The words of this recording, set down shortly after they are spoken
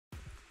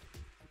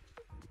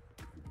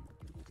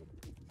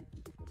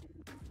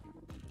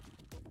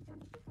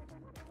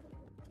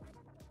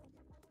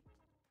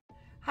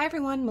Hi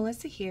everyone,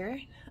 Melissa here.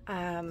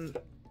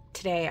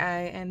 Today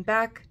I am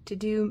back to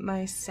do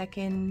my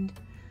second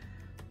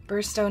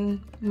Birthstone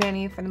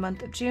mani for the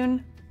month of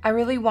June. I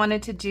really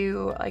wanted to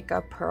do like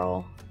a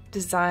pearl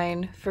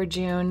design for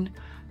June,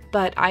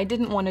 but I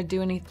didn't want to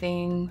do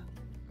anything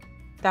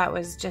that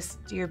was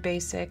just your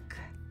basic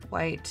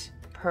white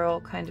pearl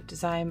kind of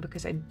design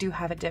because I do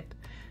have a dip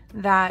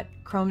that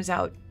chromes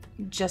out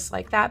just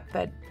like that,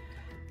 but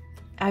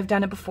I've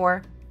done it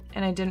before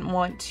and I didn't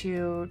want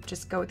to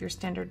just go with your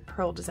standard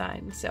pearl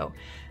design. So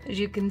as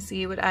you can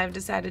see, what I've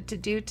decided to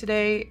do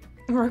today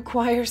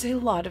requires a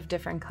lot of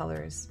different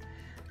colors.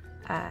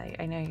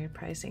 I know you're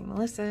probably saying,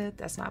 Melissa,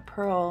 that's not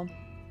pearl,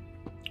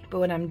 but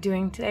what I'm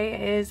doing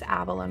today is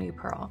abalone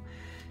pearl.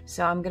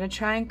 So I'm gonna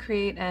try and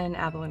create an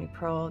abalone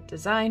pearl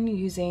design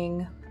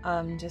using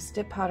just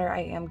dip powder. I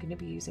am gonna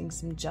be using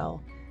some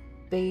gel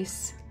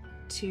base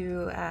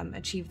to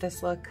achieve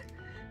this look,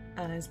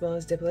 as well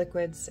as dip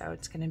liquids, so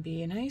it's going to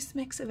be a nice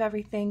mix of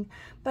everything.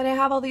 But I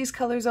have all these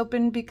colors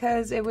open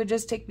because it would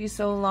just take me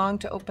so long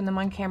to open them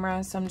on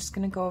camera, so I'm just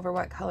going to go over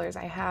what colors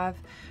I have.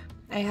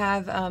 I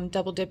have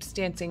Double Dipped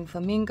Dancing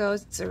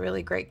Flamingos. It's a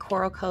really great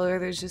coral color.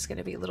 There's just going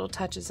to be little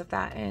touches of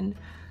that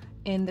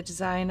in the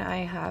design. I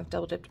have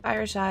Double Dipped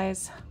Irish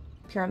Eyes,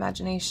 Pure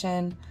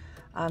Imagination,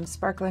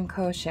 Sparkle &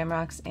 Co,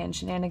 Shamrocks, and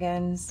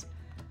Shenanigans.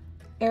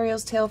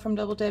 Ariel's Tail from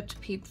Double Dipped,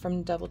 Peep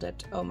from Double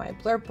Dipped, Oh My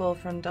Blurple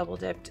from Double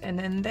Dipped, and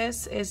then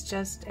this is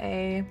just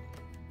a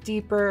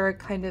deeper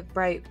kind of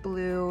bright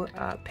blue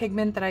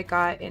pigment that I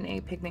got in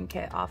a pigment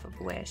kit off of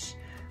Wish.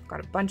 I've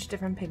got a bunch of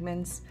different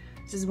pigments.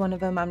 This is one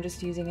of them. I'm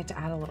just using it to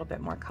add a little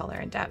bit more color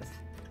and depth.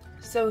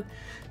 So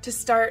to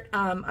start,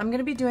 I'm going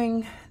to be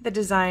doing the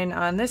design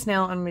on this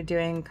nail. I'm going to be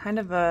doing kind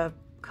of a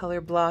color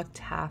blocked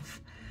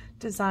half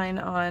design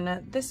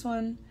on this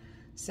one.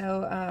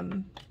 So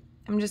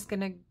I'm just going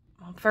to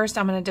first,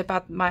 I'm going to dip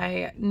out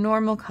my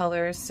normal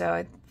colors.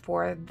 So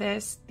for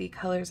this, the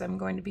colors I'm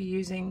going to be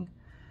using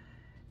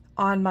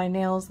on my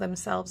nails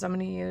themselves, I'm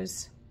going to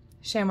use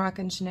Shamrock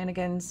and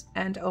Shenanigans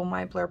and Oh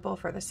My Blurple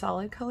for the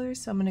solid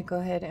colors. So I'm going to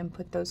go ahead and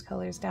put those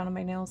colors down on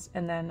my nails,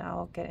 and then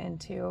I'll get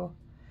into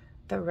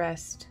the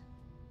rest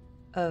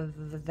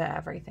of the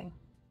everything.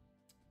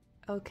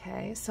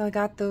 Okay, so I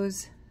got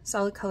those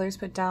solid colors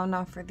put down.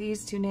 Now for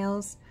these two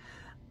nails,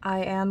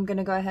 I am going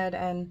to go ahead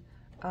and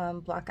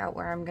block out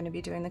where I'm going to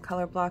be doing the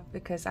color block,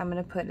 because I'm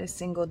going to put a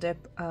single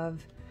dip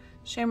of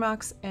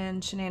Shamrocks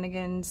and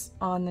Shenanigans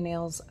on the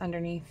nails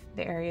underneath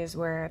the areas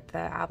where the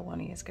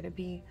abalone is going to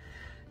be.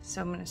 So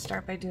I'm going to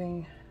start by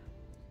doing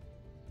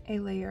a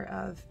layer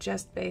of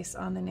just base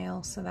on the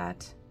nail so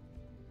that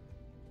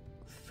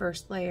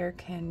first layer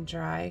can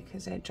dry,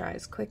 because it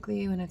dries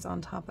quickly when it's on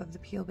top of the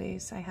peel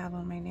base I have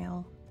on my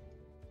nail.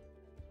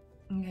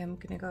 Okay, I'm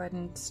going to go ahead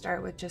and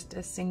start with just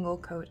a single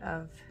coat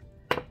of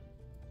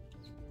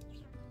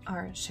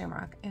our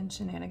Shamrock and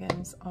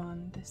Shenanigans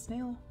on this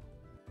nail.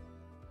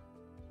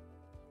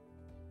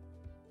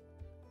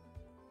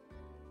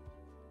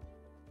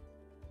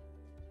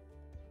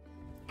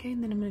 Okay,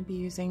 and then I'm going to be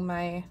using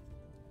I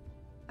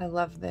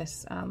love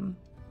this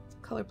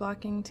color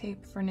blocking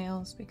tape for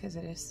nails because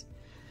it is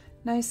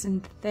nice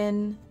and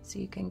thin, so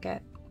you can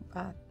get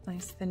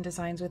nice thin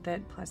designs with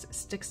it, plus it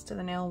sticks to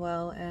the nail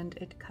well and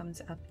it comes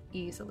up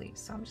easily.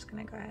 So I'm just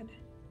going to go ahead,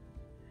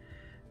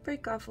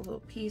 break off a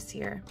little piece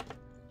here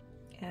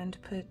and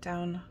put it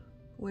down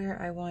where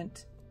I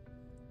want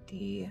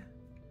the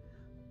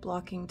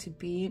blocking to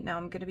be. Now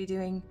I'm going to be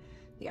doing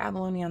the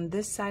abalone on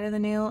this side of the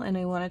nail, and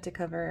I want it to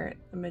cover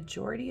the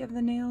majority of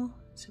the nail,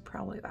 so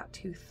probably about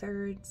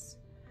 2/3,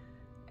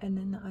 and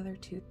then the other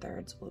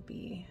 2/3 will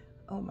be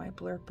Oh My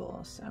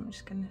Blurple. So I'm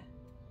just going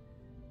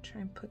to try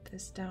and put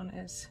this down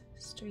as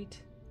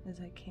straight as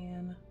I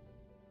can,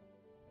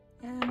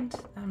 and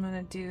I'm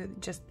going to do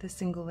just the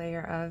single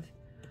layer of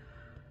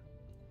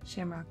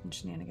Shamrock and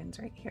Shenanigans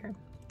right here.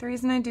 The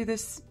reason I do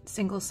this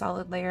single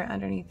solid layer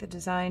underneath the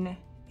design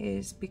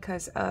is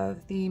because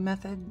of the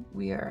method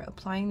we are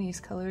applying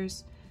these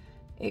colors.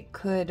 It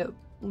could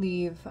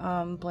leave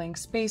blank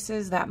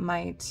spaces that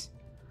might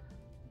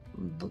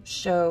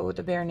show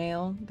the bare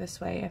nail.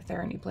 This way, if there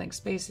are any blank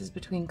spaces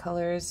between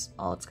colors,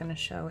 all it's going to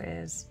show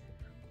is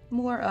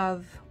more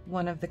of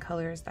one of the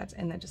colors that's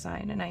in the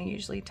design, and I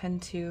usually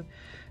tend to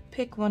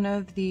pick one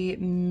of the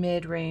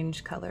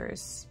mid-range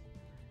colors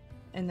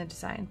in the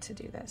design to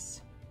do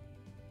this.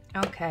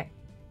 Okay,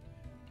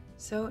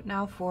 so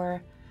now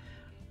for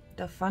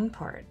the fun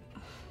part.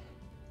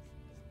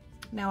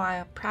 Now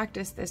I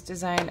practice this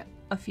design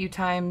a few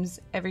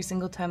times. Every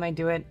single time I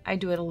do it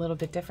a little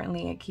bit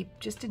differently. I keep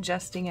just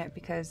adjusting it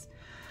because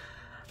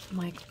I'm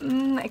like,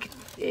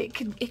 it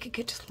could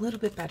get just a little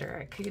bit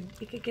better. It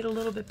could get a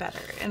little bit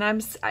better, and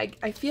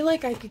I feel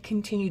like I could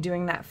continue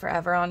doing that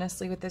forever.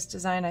 Honestly, with this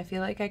design, I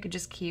feel like I could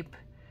just keep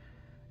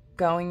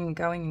going and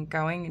going and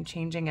going and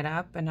changing it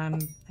up, and I'm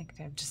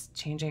just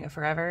changing it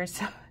forever.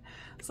 So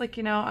it's like,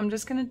 you know, I'm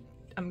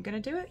gonna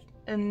do it,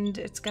 and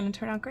it's gonna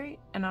turn out great,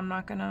 and I'm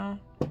not gonna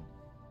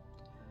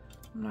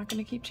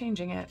keep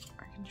changing it.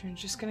 I'm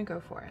just gonna go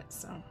for it.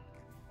 So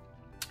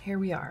here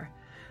we are.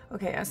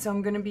 Okay, so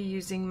I'm gonna be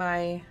using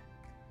my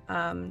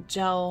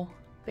gel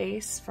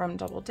base from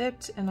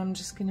Dipp'd, and I'm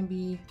just gonna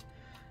be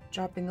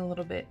dropping a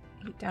little bit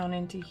down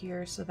into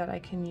here so that I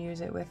can use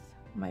it with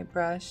my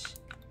brush.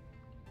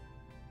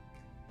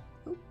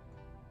 Oop.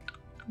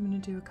 I'm gonna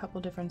do a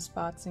couple different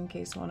spots in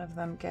case one of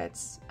them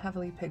gets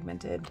heavily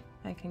pigmented.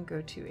 I can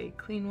go to a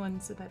clean one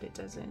so that it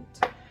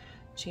doesn't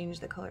change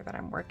the color that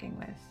I'm working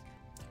with.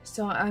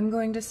 So I'm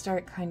going to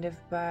start kind of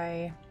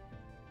by,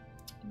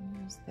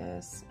 use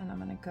this, and I'm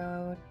gonna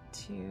go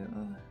to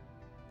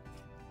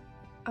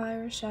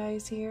Irish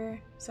eyes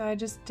here. So I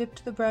just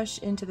dipped the brush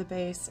into the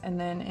base and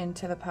then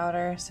into the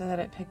powder so that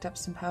it picked up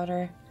some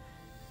powder.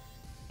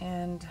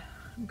 And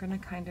I'm gonna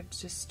kind of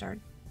just start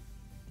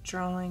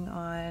drawing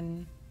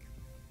on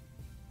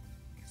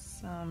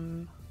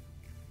some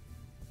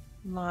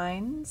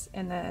lines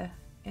in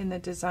the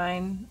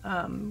design.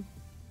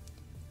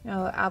 You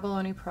know,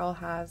 Abalone Pearl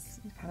has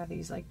kind of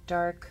these like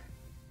dark,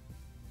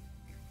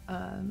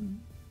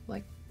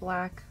 like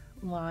black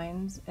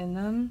lines in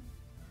them,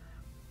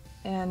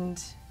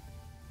 and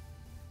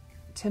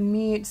to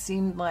me it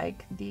seemed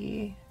like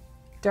the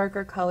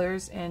darker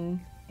colors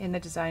in the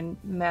design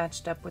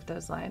matched up with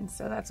those lines.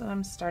 So that's what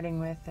I'm starting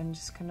with, and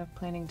just kind of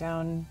planning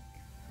down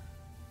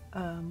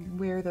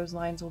where those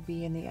lines will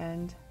be in the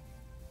end.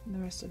 And the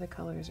rest of the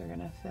colors are going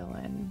to fill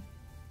in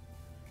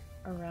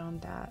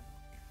around that.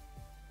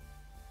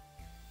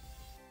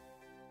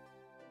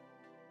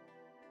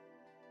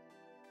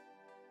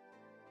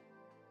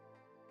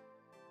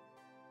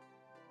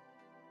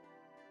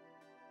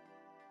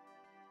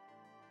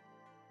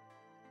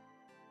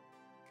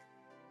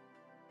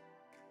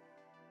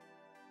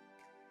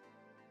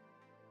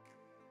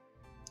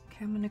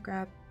 Okay, I'm going to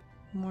grab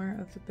more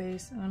of the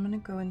base and I'm going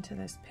to go into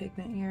this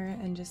pigment here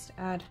and just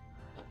add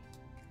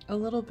a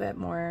little bit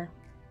more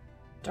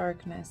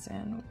darkness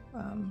and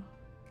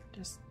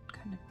just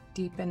kind of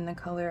deepen the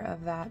color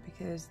of that,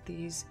 because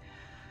these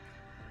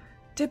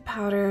dip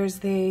powders,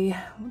 they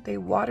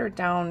water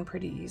down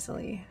pretty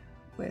easily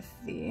with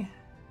the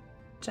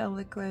gel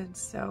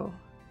liquids. So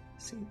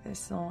see,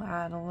 this will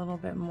add a little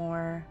bit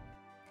more.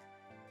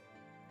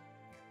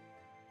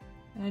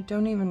 And I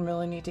don't even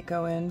really need to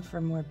go in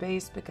for more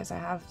base because I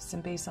have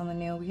some base on the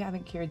nail. We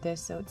haven't cured this,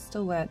 so it's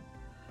still wet.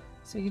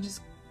 So you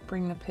just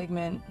bring the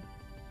pigment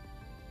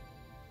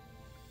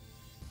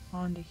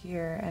onto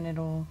here and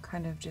it'll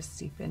kind of just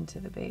seep into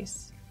the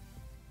base.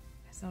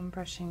 So I'm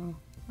brushing,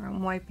 or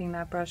I'm wiping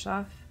that brush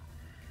off.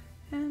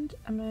 And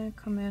I'm gonna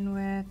come in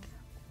with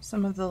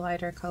some of the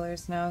lighter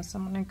colors now. So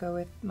I'm gonna go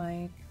with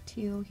my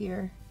teal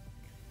here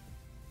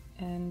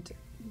and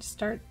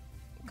start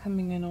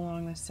coming in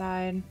along the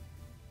side.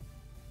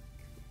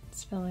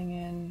 It's filling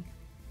in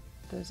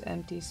those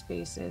empty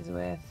spaces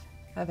with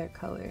other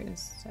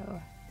colors.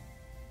 So,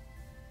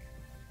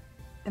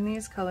 and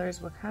these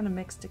colors will kind of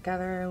mix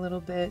together a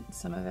little bit.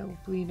 Some of it will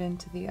bleed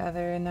into the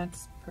other, and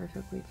that's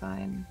perfectly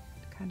fine.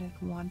 I kind of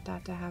want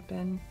that to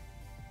happen.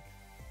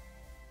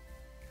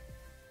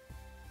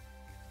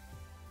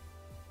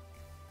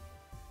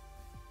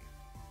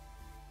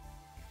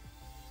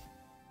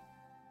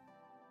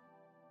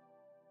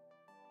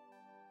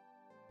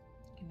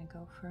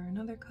 Go for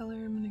another color.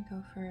 I'm gonna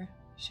go for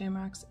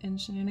Shamrocks and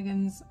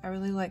Shenanigans. I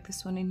really like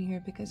this one in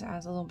here because it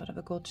has a little bit of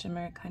a gold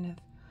shimmer. It kind of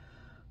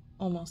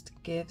almost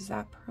gives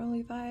that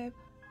pearly vibe.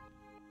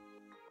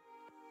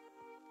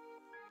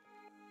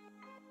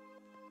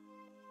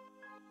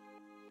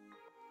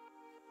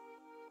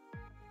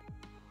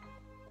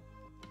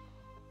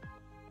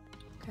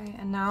 Okay,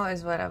 and now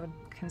is what I would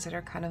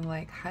consider kind of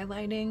like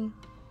highlighting,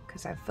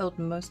 because I've filled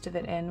most of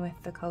it in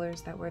with the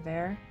colors that were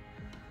there.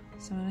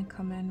 So I'm going to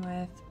come in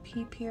with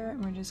Peep here,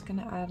 and we're just going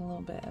to add a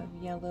little bit of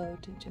yellow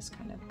to just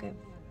kind of give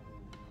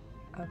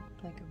like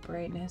a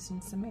brightness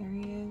in some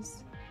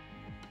areas.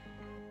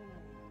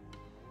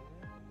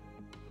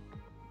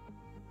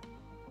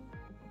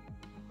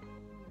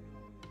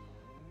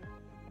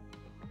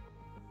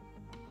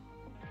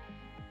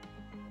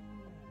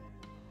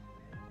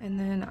 And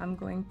then I'm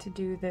going to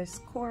do this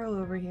coral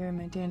over here,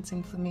 my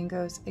dancing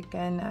flamingos,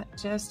 again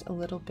just a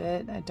little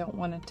bit. I don't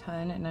want a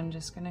ton, and I'm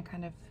just going to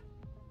kind of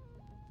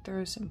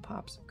throw some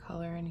pops of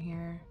color in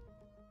here.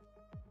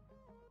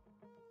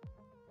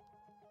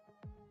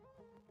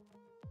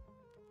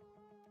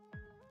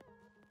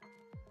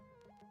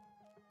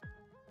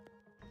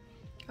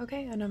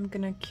 Okay, and I'm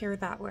gonna cure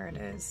that where it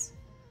is.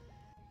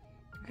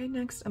 Okay,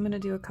 next I'm gonna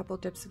do a couple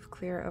dips of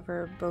clear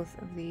over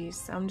both of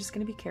these. I'm just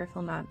gonna be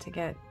careful not to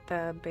get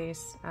the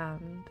base,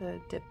 the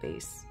dip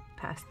base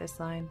past this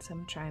line, so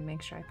I'm trying to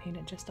make sure I paint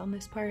it just on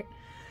this part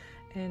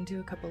and do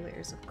a couple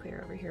layers of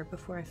clear over here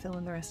before I fill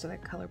in the rest of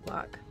that color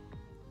block.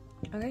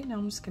 Okay, now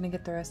I'm just going to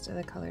get the rest of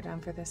the color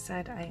down for this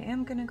side. I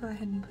am going to go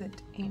ahead and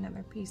put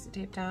another piece of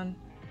tape down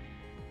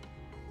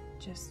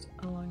just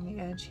along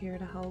the edge here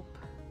to help,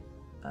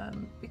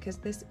 because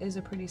this is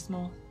a pretty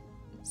small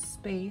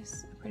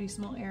space, a pretty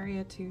small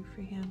area to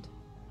freehand.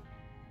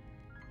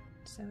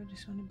 So I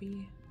just want to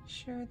be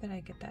sure that I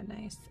get that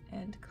nice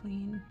and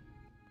clean.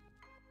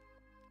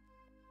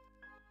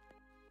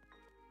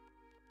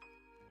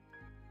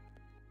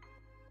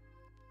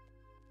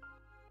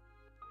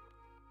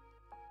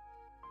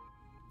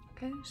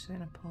 Okay, just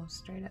gonna pull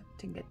straight up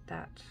to get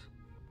that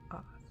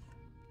off.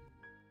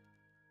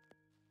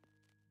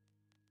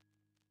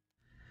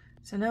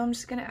 So now I'm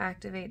just gonna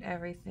activate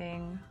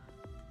everything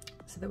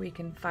so that we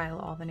can file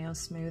all the nails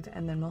smooth,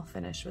 and then we'll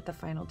finish with the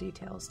final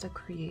details to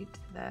create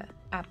the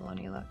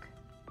abalone look.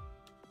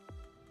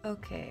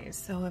 Okay,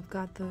 so I've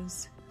got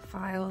those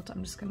filed.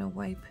 I'm just gonna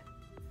wipe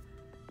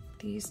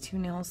these two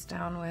nails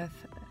down with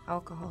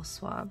alcohol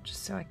swab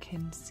just so I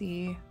can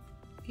see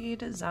the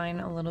design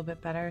a little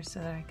bit better so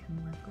that I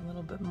can work a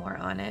little bit more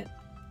on it.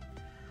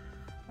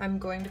 I'm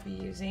going to be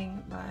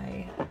using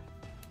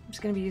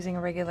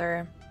a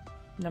regular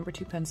number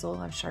 2 pencil.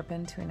 I've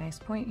sharpened to a nice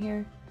point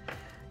here.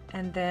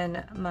 And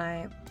then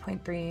my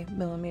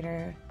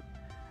 0.3mm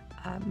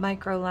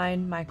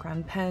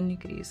Micron pen. You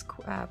could use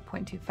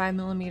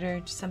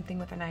 0.25mm, just something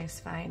with a nice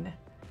fine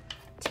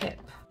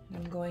tip.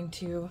 I'm going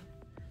to,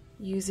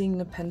 using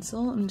the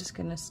pencil, I'm just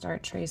going to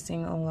start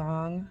tracing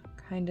along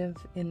kind of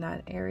in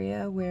that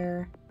area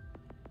where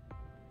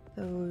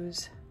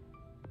those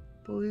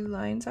blue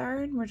lines are,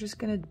 and we're just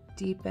going to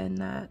deepen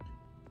that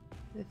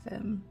with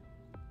them.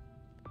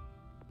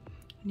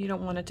 And you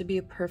don't want it to be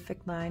a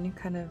perfect line. You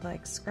kind of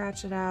like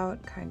scratch it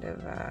out, kind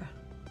of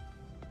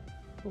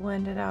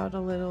blend it out a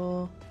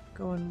little,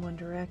 go in one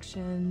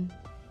direction.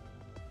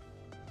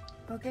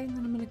 Okay, then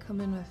I'm going to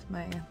come in with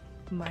my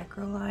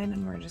micro line,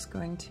 and we're just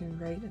going to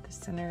right at the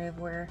center of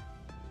where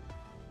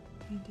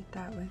we did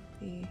that with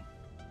the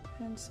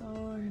pencil.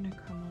 We're going to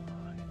come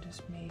along and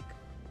just make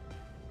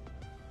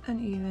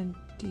an even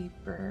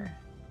deeper,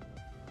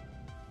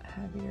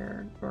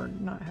 heavier, or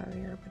not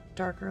heavier, but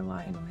darker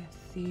line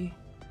with the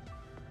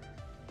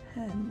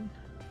pen.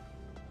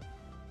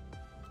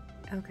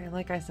 Okay,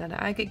 like I said,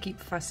 I could keep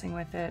fussing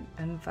with it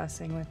and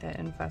fussing with it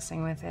and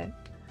fussing with it,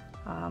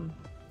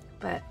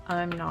 but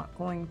I'm not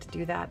going to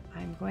do that.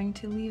 I'm going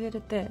to leave it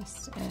at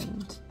this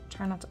and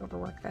try not to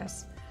overwork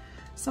this.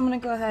 So I'm going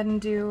to go ahead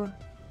and do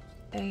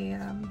a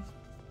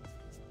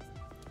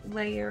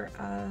layer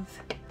of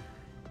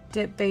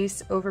dip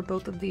base over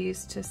both of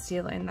these to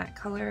seal in that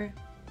color.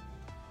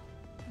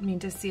 I mean,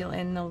 to seal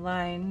in the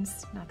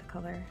lines, not the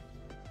color.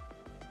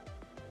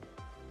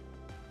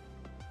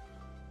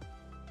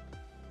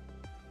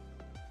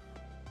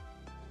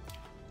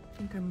 I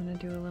think I'm gonna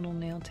do a little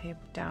nail tape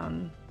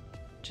down,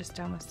 just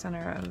down the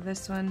center of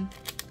this one.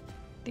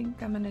 I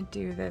think I'm gonna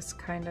do this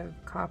kind of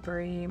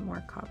coppery,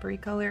 more coppery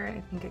color.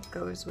 I think it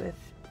goes with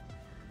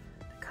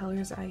the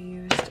colors I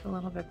used a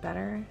little bit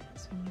better.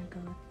 So I'm gonna go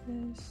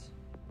with this.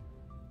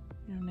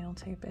 You know, nail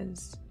tape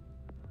is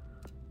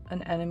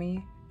an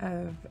enemy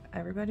of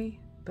everybody,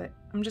 but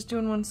I'm just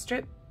doing one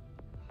strip.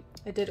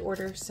 I did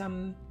order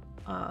some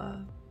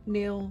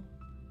nail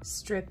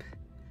strip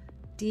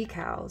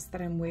decals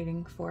that I'm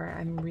waiting for.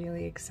 I'm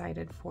really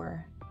excited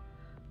for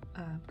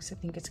because I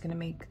think it's gonna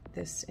make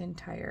this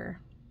entire,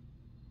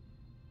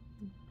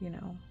 you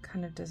know,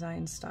 kind of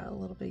design style a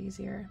little bit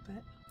easier.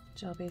 But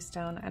gel base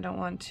down. I don't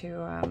want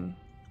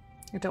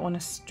to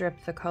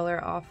strip the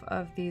color off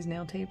of these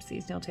nail tapes.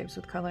 These nail tapes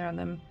with color on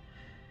them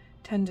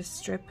tend to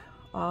strip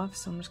off,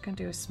 so I'm just gonna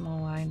do a small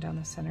line down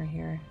the center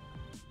here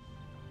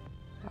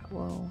that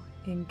will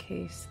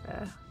encase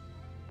the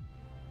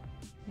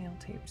nail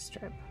tape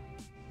strip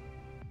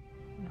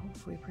and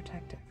hopefully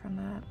protect it from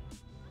that.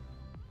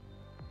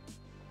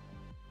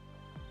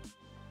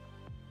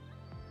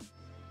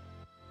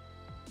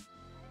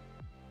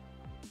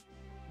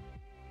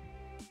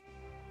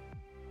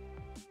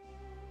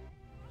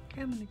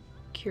 Okay, I'm gonna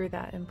cure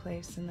that in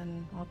place and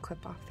then I'll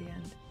clip off the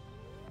end.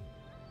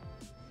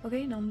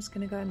 Okay, now I'm just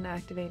gonna go ahead and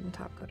activate and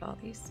top coat all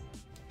these.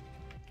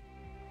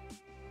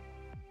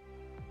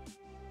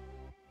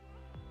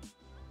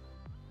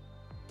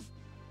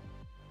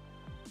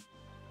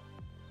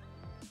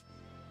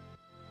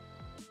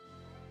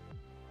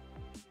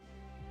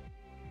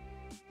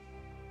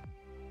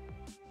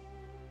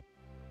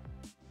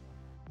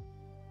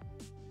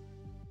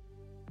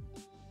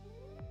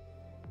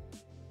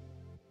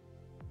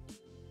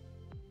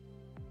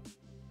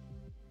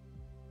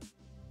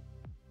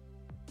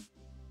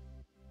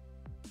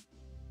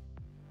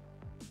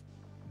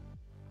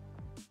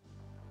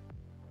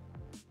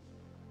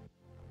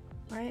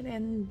 Right,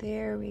 and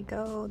there we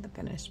go, the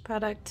finished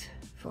product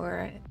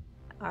for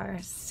our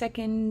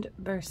second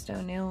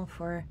Birthstone nail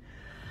for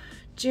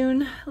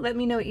June. Let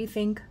me know what you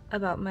think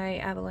about my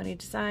abalone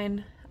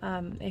design.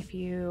 If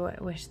you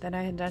wish that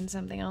I had done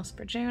something else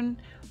for June,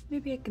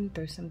 maybe I can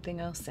throw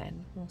something else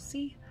in. We'll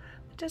see.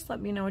 Just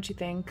let me know what you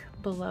think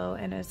below,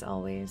 and as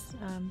always,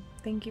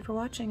 thank you for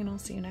watching, and I'll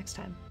see you next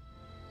time.